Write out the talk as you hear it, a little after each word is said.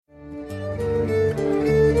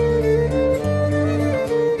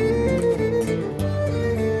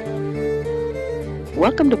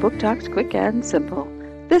Welcome to Book Talks Quick and Simple.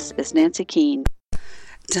 This is Nancy Keene.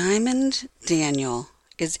 Diamond Daniel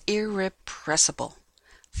is irrepressible,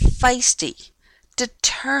 feisty,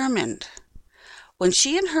 determined. When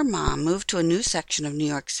she and her mom moved to a new section of New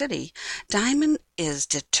York City, Diamond is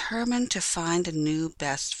determined to find a new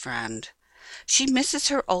best friend. She misses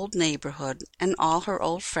her old neighborhood and all her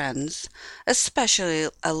old friends, especially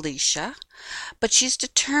Alicia, but she's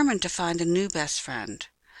determined to find a new best friend.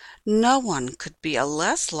 No one could be a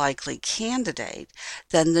less likely candidate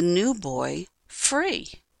than the new boy,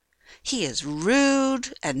 Free. He is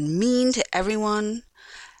rude and mean to everyone.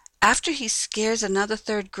 After he scares another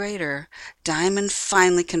third grader, Diamond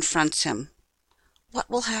finally confronts him.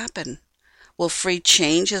 What will happen? Will Free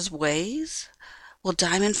change his ways? Will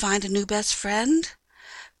Diamond find a new best friend?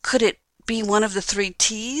 Could it be one of the three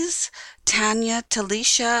T's, Tanya,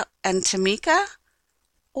 Talisha, and Tamika?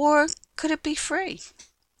 Or could it be Free?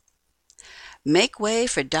 Make Way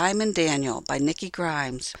for Diamond Daniel by Nikki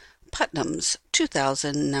Grimes. Putnam's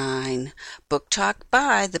 2009. Book Talk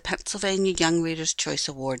by the Pennsylvania Young Readers' Choice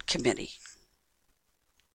Award Committee.